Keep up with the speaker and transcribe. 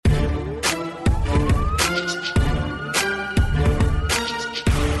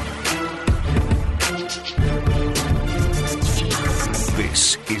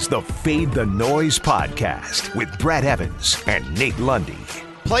the Fade the Noise podcast with Brad Evans and Nate Lundy.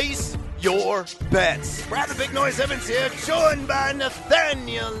 Place your bets. Brad the Big Noise Evans here, joined by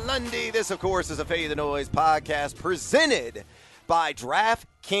Nathaniel Lundy. This, of course, is a Fade the Noise podcast presented by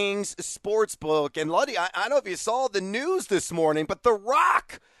DraftKings Sportsbook. And Lundy, I don't know if you saw the news this morning, but The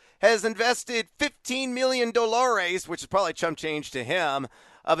Rock has invested $15 million, which is probably chump change to him,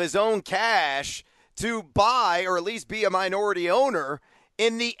 of his own cash to buy or at least be a minority owner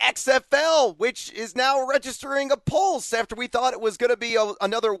in the XFL, which is now registering a pulse after we thought it was going to be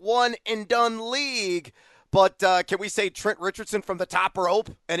another one-and-done league. But can we say Trent Richardson from the top rope?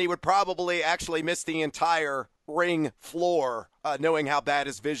 And he would probably actually miss the entire ring floor, knowing how bad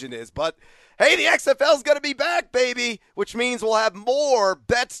his vision is. But, hey, the XFL's going to be back, baby, which means we'll have more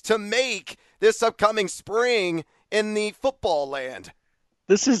bets to make this upcoming spring in the football land.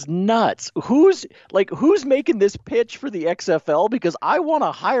 This is nuts. Who's making this pitch for the XFL? Because I want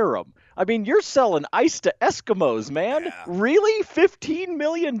to hire them. I mean, you're selling ice to Eskimos, man. Yeah. Really? $15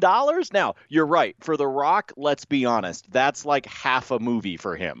 million? Now, you're right. For The Rock, let's be honest. That's like half a movie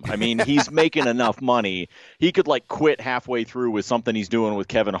for him. I mean, he's making enough money. He could quit halfway through with something he's doing with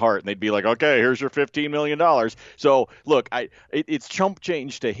Kevin Hart, and they'd be like, okay, here's your $15 million. So, look, it's chump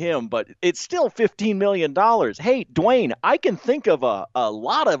change to him, but it's still $15 million. Hey, Dwayne, I can think of a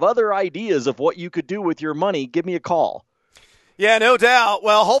lot of other ideas of what you could do with your money. Give me a call. Yeah, no doubt.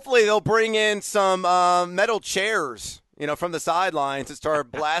 Well, hopefully they'll bring in some metal chairs, from the sidelines to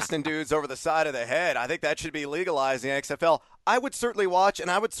start blasting dudes over the side of the head. I think that should be legalized in the XFL. I would certainly watch, and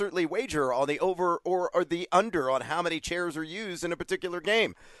I would certainly wager on the over or the under on how many chairs are used in a particular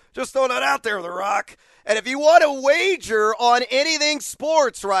game. Just throwing that out there, The Rock. And if you want to wager on anything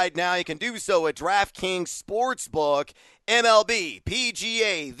sports right now, you can do so at DraftKings Sportsbook. MLB,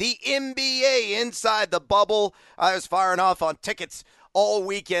 PGA, the NBA inside the bubble. I was firing off on tickets all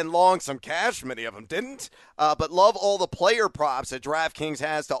weekend long. Some cash, many of them didn't. But love all the player props that DraftKings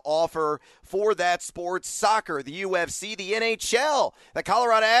has to offer for that sports. Soccer, the UFC, the NHL. The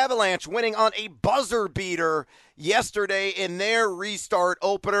Colorado Avalanche winning on a buzzer beater yesterday in their restart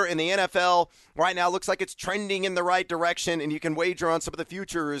opener. In the NFL right now looks like it's trending in the right direction, and you can wager on some of the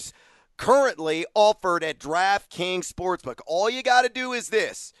futures currently offered at DraftKings Sportsbook. All you got to do is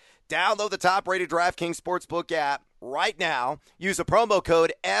this. Download the top-rated DraftKings Sportsbook app right now. Use a promo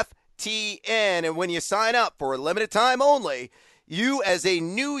code FTN, and when you sign up for a limited time only, you as a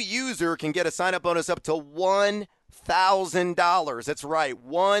new user can get a sign-up bonus up to $1,000. That's right,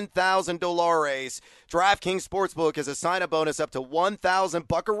 $1,000. DraftKings Sportsbook is a sign-up bonus up to 1,000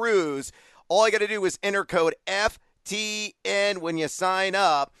 buckaroos. All you got to do is enter code FTN when you sign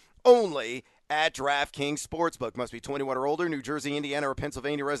up. Only at DraftKings Sportsbook. Must be 21 or older. New Jersey, Indiana, or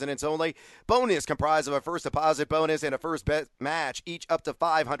Pennsylvania residents only. Bonus comprised of a first deposit bonus and a first bet match, each up to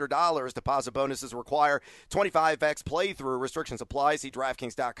 $500. Deposit bonuses require 25x playthrough. Restrictions apply. See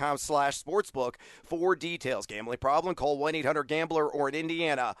DraftKings.com/sportsbook for details. Gambling problem? Call 1-800-GAMBLER or in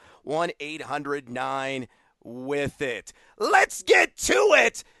Indiana, 1-800-9-WITH-IT. Let's get to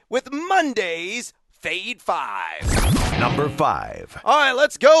it with Monday's Fade 5. Number 5. All right,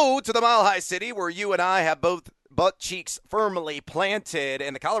 let's go to the Mile High City where you and I have both butt cheeks firmly planted.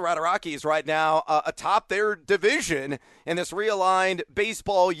 And the Colorado Rockies right now atop their division in this realigned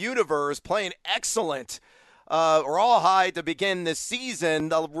baseball universe, playing excellent. Rawhide to begin the season.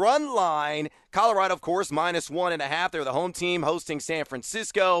 The run line, Colorado, of course, -1.5. They're the home team hosting San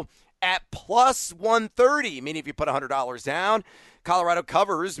Francisco at +130, meaning if you put $100 down, Colorado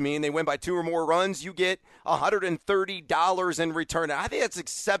covers, meaning they win by 2 or more runs, you get $130 in return. I think that's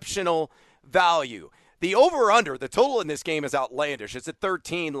exceptional value. The over-under, the total in this game is outlandish. It's at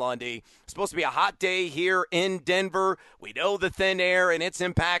 13, Lundy. It's supposed to be a hot day here in Denver. We know the thin air and its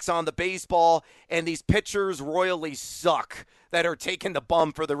impacts on the baseball, and these pitchers royally suck that are taking the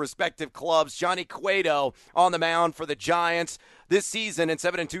bump for the respective clubs. Johnny Cueto on the mound for the Giants this season in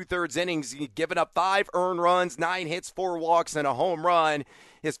 7 2/3 innings, he's given up 5 earned runs, 9 hits, 4 walks, and a home run.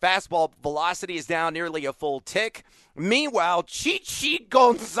 His fastball velocity is down nearly a full tick. Meanwhile, Chichi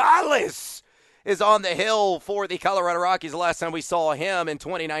Gonzalez is on the hill for the Colorado Rockies. The last time we saw him in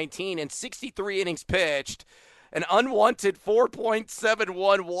 2019 in 63 innings pitched, an unwanted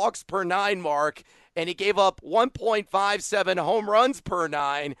 4.71 walks per 9 mark, and he gave up 1.57 home runs per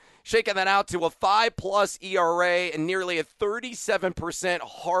 9, shaking that out to a 5+ ERA and nearly a 37%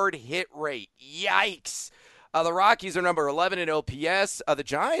 hard hit rate. Yikes. The Rockies are number 11 in OPS. The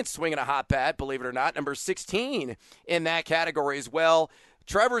Giants swinging a hot bat, believe it or not, number 16 in that category as well.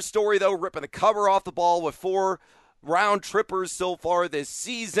 Trevor Story, though, ripping the cover off the ball with 4 round trippers so far this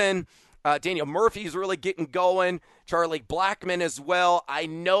season. Daniel Murphy's really getting going. Charlie Blackmon as well. I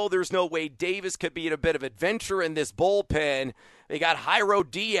know there's no way Davis could be in a bit of adventure in this bullpen. They got Jairo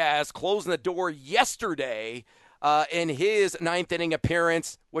Diaz closing the door yesterday in his ninth inning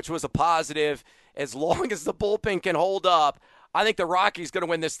appearance, which was a positive. As long as the bullpen can hold up, I think the Rockies going to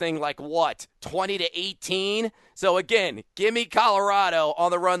win this thing 20-18. So again, give me Colorado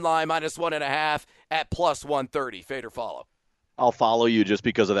on the run line -1.5 at +130. Fade or follow? I'll follow you just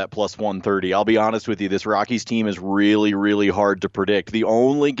because of that +130. I'll be honest with you, this Rockies team is really, really hard to predict. The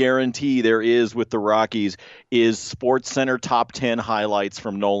only guarantee there is with the Rockies is SportsCenter top 10 highlights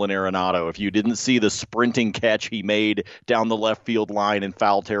from Nolan Arenado. If you didn't see the sprinting catch he made down the left field line in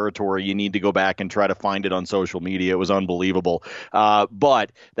foul territory, you need to go back and try to find it on social media. It was unbelievable.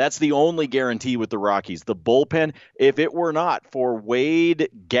 But that's the only guarantee with the Rockies. The bullpen, if it were not for Wade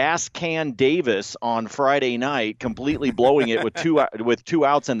Gas Can Davis on Friday night completely blowing it with two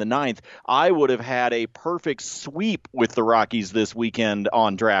outs in the ninth, I would have had a perfect sweep with the Rockies this weekend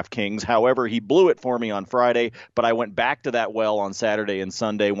on DraftKings. However, he blew it for me on Friday, but I went back to that well on Saturday and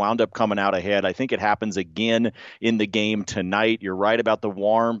Sunday, wound up coming out ahead. I think it happens again in the game tonight. You're right about the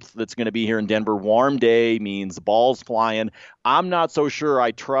warmth that's going to be here in Denver. Warm day means balls flying. I'm not so sure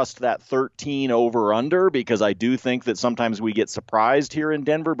I trust that 13 over-under because I do think that sometimes we get surprised here in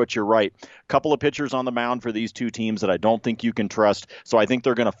Denver, but you're right. A couple of pitchers on the mound for these two teams that I don't think you can trust, so I think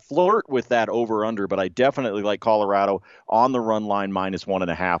they're going to flirt with that over-under, but I definitely like Colorado on the run line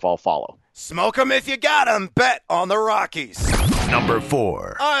 -1.5. I'll follow. Smoke 'em if you got 'em. Bet on the Rockies. Number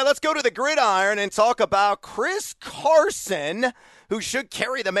 4. All right, let's go to the gridiron and talk about Chris Carson, who should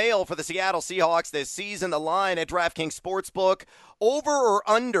carry the mail for the Seattle Seahawks this season. The line at DraftKings Sportsbook, over or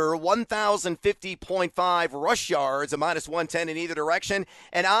under 1,050.5 rush yards, a -110 in either direction.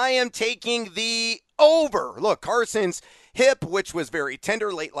 And I am taking the over. Look, Carson's hip, which was very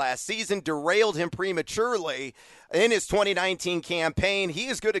tender late last season, derailed him prematurely in his 2019 campaign. He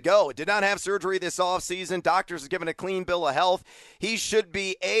is good to go. Did not have surgery this offseason. Doctors have given a clean bill of health. He should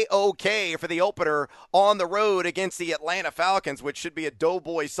be A-OK for the opener on the road against the Atlanta Falcons, which should be a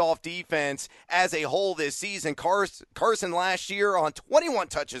doughboy soft defense as a whole this season. Carson last year on 21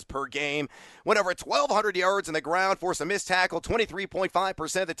 touches per game went over 1,200 yards on the ground, forced a missed tackle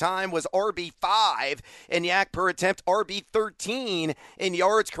 23.5% of the time, was RB5 in yak per attempt, RB13 in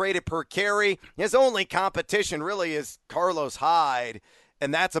yards created per carry. His only competition really is Carlos Hyde,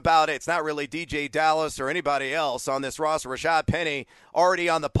 and that's about it. It's not really DJ Dallas or anybody else on this roster. Rashad Penny already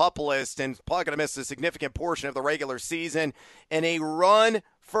on the PUP list and probably going to miss a significant portion of the regular season. And a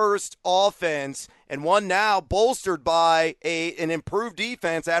run-first offense, and one now bolstered by an improved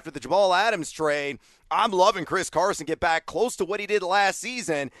defense after the Jamal Adams trade. I'm loving Chris Carson get back close to what he did last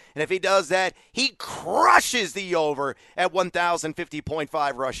season, and if he does that, he crushes the over at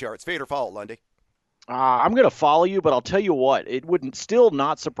 1,050.5 rush yards. Fade or follow, Lundy? I'm going to follow you, but I'll tell you what, it would still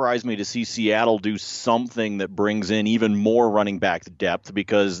not surprise me to see Seattle do something that brings in even more running back depth,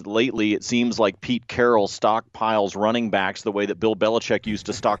 because lately it seems like Pete Carroll stockpiles running backs the way that Bill Belichick used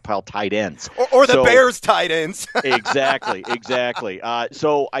to stockpile tight ends. Or the Bears tight ends. Exactly.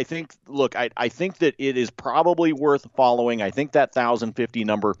 So I think, look, I think that it is probably worth following. I think that 1,050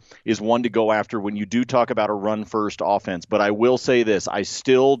 number is one to go after when you do talk about a run-first offense. But I will say this, I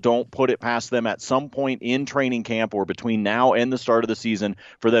still don't put it past them at some point in training camp or between now and the start of the season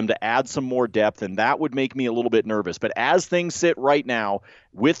for them to add some more depth, and that would make me a little bit nervous. But as things sit right now,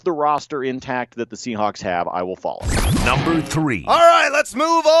 with the roster intact that the Seahawks have, I will follow. Number 3. All right, let's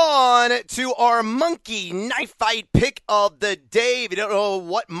move on to our Monkey Knife Fight pick of the day. If you don't know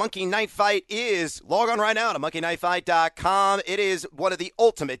what Monkey Knife Fight is, log on right now to monkeyknifefight.com. It is one of the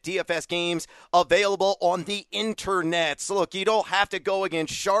ultimate DFS games available on the internet. So look, you don't have to go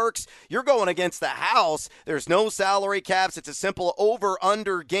against sharks. You're going against the house. There's no salary caps. It's a simple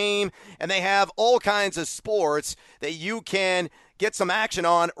over-under game, and they have all kinds of sports that you can get some action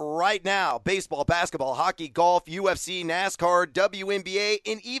on right now. Baseball, basketball, hockey, golf, UFC, NASCAR, WNBA,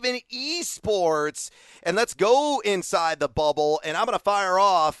 and even esports. And let's go inside the bubble, and I'm going to fire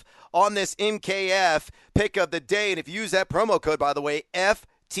off on this MKF pick of the day. And if you use that promo code, by the way,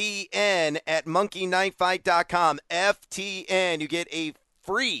 FTN at monkeyknifefight.com, FTN, you get a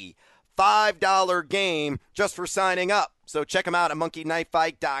free $5 game just for signing up. So check them out at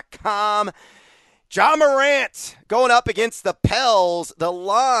monkeyknifefight.com. Ja Morant going up against the Pels. The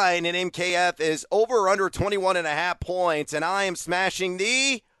line in MKF is over or under 21.5 points, and I am smashing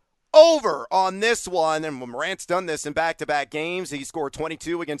the over on this one. And Morant's done this in back-to-back games. He scored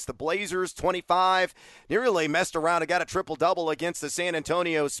 22 against the Blazers, 25. Nearly messed around and got a triple-double against the San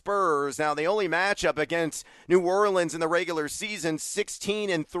Antonio Spurs. Now, the only matchup against New Orleans in the regular season,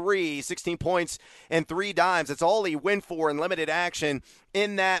 16-3, 16 points and 3 dimes. That's all he went for in limited action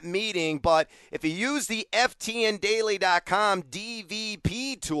in that meeting. But if you use the FTNDaily.com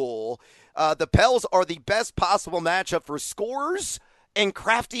DVP tool, the Pels are the best possible matchup for scorers and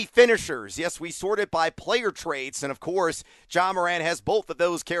crafty finishers. Yes, we sorted by player traits, and of course, Ja Morant has both of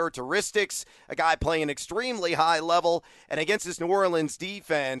those characteristics. A guy playing extremely high level, and against this New Orleans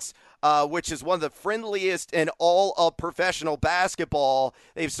defense, which is one of the friendliest in all of professional basketball,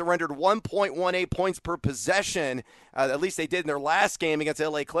 they've surrendered 1.18 points per possession. At least they did in their last game against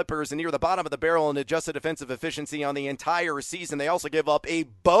LA Clippers, and near the bottom of the barrel in adjusted defensive efficiency on the entire season. They also give up a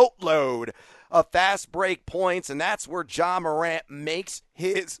boatload of fast break points, and that's where Ja Morant makes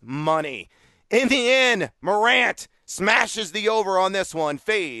his money. In the end, Morant smashes the over on this one.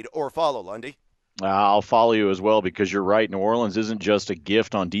 Fade or follow, Lundy? I'll follow you as well, because you're right. New Orleans isn't just a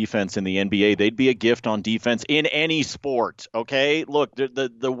gift on defense in the NBA. They'd be a gift on defense in any sport, okay? Look,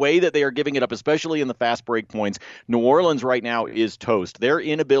 the way that they are giving it up, especially in the fast break points, New Orleans right now is toast. Their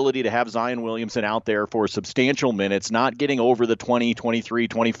inability to have Zion Williamson out there for substantial minutes, not getting over the 20, 23,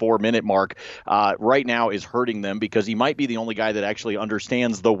 24-minute mark right now is hurting them, because he might be the only guy that actually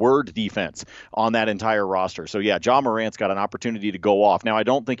understands the word defense on that entire roster. So, yeah, Ja Morant's got an opportunity to go off. Now, I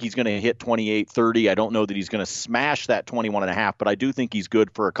don't think he's going to hit 28, 30. I don't know that he's going to smash that 21.5, but I do think he's good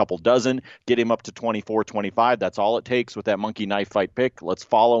for a couple dozen. Get him up to 24, 25. That's all it takes with that monkey knife fight pick. Let's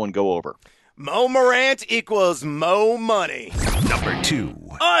follow and go over. Mo Morant equals Mo money. Number 2.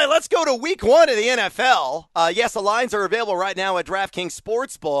 All right, let's go to week 1 of the NFL. Yes, the lines are available right now at DraftKings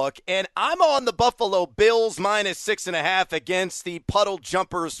Sportsbook, and I'm on the Buffalo Bills minus 6.5 against the puddle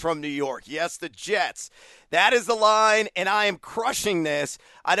jumpers from New York. Yes, the Jets. That is the line, and I am crushing this.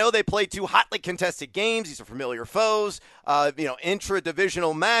 I know they play 2 hotly contested games. These are familiar foes,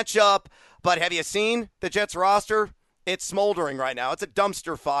 intra-divisional matchup. But have you seen the Jets roster? It's smoldering right now. It's a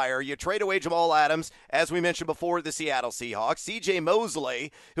dumpster fire. You trade away Jamal Adams, as we mentioned before, the Seattle Seahawks. C.J.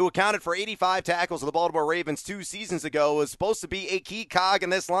 Mosley, who accounted for 85 tackles of the Baltimore Ravens 2 seasons ago, was supposed to be a key cog in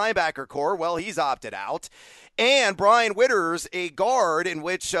this linebacker core. Well, he's opted out. And Brian Witters, a guard in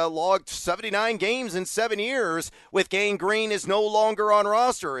which logged 79 games in 7 years with Gang Green, is no longer on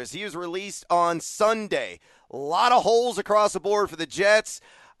roster as he was released on Sunday. A lot of holes across the board for the Jets.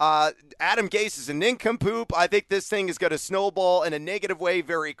 Adam Gase is a nincompoop. I think this thing is going to snowball in a negative way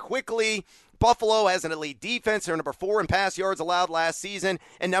very quickly. Buffalo has an elite defense. They're number 4 in pass yards allowed last season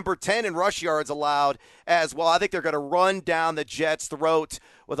and number 10 in rush yards allowed as well. I think they're going to run down the Jets' throat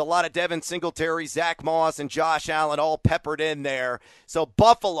with a lot of Devin Singletary, Zach Moss, and Josh Allen all peppered in there. So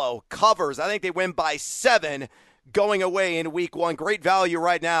Buffalo covers. I think they win by 7 going away in week 1. Great value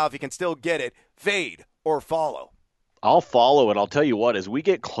right now if you can still get it. Fade or follow? I'll follow it. I'll tell you what, as we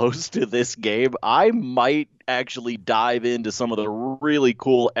get close to this game, I might actually dive into some of the really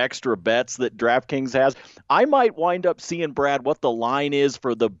cool extra bets that DraftKings has. I might wind up seeing, Brad, what the line is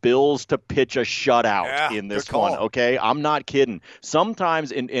for the Bills to pitch a shutout in this one, okay? I'm not kidding.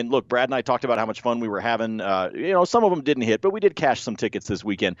 Sometimes, and look, Brad and I talked about how much fun we were having. Some of them didn't hit, but we did cash some tickets this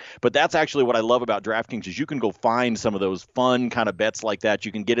weekend. But that's actually what I love about DraftKings is you can go find some of those fun kind of bets like that.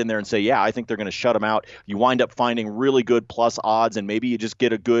 You can get in there and say, yeah, I think they're going to shut them out. You wind up finding really good plus odds, and maybe you just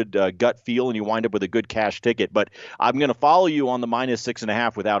get a good gut feel, and you wind up with a good cash ticket. But I'm going to follow you on the minus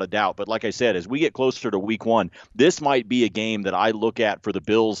 6.5 without a doubt. But like I said, as we get closer to week 1, this might be a game that I look at for the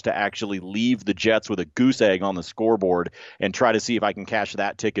Bills to actually leave the Jets with a goose egg on the scoreboard and try to see if I can cash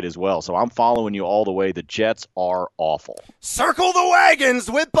that ticket as well. So I'm following you all the way. The Jets are awful. Circle the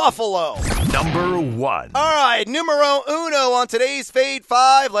wagons with Buffalo. Number 1. All right, numero uno on today's Fade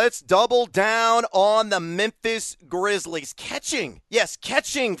 5. Let's double down on the Memphis Grizzlies. Catching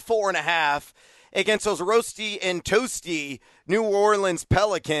 4.5 against those roasty and toasty New Orleans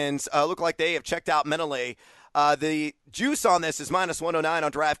Pelicans. Look like they have checked out mentally. The juice on this is minus 109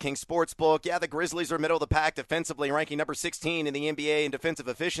 on DraftKings Sportsbook. Yeah, the Grizzlies are middle of the pack defensively, ranking number 16 in the NBA in defensive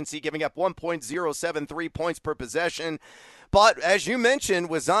efficiency, giving up 1.073 points per possession. But as you mentioned,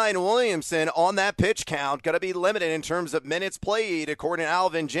 with Zion Williamson on that pitch count, going to be limited in terms of minutes played, according to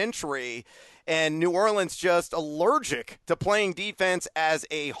Alvin Gentry. And New Orleans just allergic to playing defense as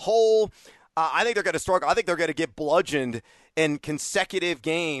a whole. I think they're going to struggle. I think they're going to get bludgeoned in consecutive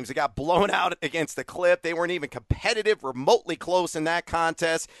games. They got blown out against the Clip. They weren't even competitive, remotely close in that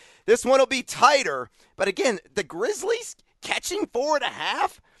contest. This one will be tighter. But again, the Grizzlies catching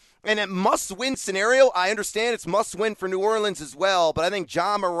 4.5. And a must-win scenario, I understand it's must-win for New Orleans as well, but I think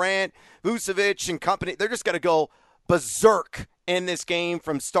Ja Morant, Vucevic, and company, they're just going to go berserk in this game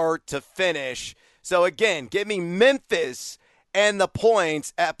from start to finish. So, again, give me Memphis and the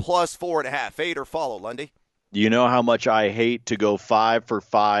points at plus 4.5. Fade or follow, Lundy? You know how much I hate to go 5 for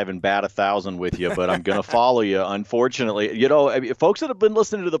 5 and bat 1,000 with you, but I'm going to follow you. Unfortunately, folks that have been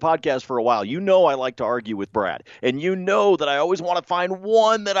listening to the podcast for a while, I like to argue with Brad, and that I always want to find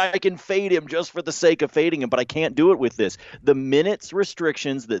one that I can fade him just for the sake of fading him, but I can't do it with this. The minutes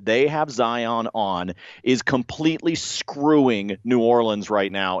restrictions that they have Zion on is completely screwing New Orleans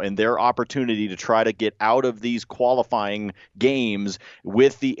right now, and their opportunity to try to get out of these qualifying games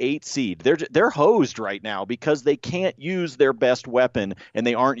with the 8 seed. They're hosed right now because they can't use their best weapon, and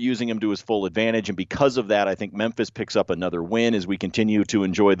they aren't using him to his full advantage. And because of that, I think Memphis picks up another win as we continue to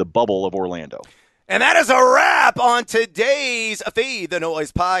enjoy the bubble of Orlando. And that is a wrap on today's Feed the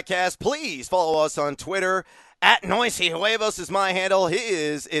Noise podcast. Please follow us on Twitter. At Noisy Huevos is my handle.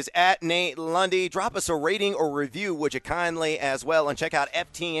 His is at Nate Lundy. Drop us a rating or review, would you kindly, as well. And check out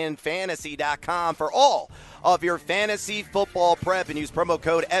ftnfantasy.com for all of your fantasy football prep. And use promo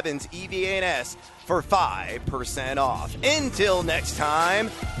code Evans, EVANS, for 5% off. Until next time,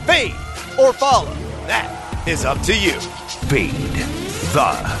 fade or follow. That is up to you. Feed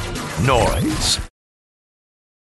the Noise.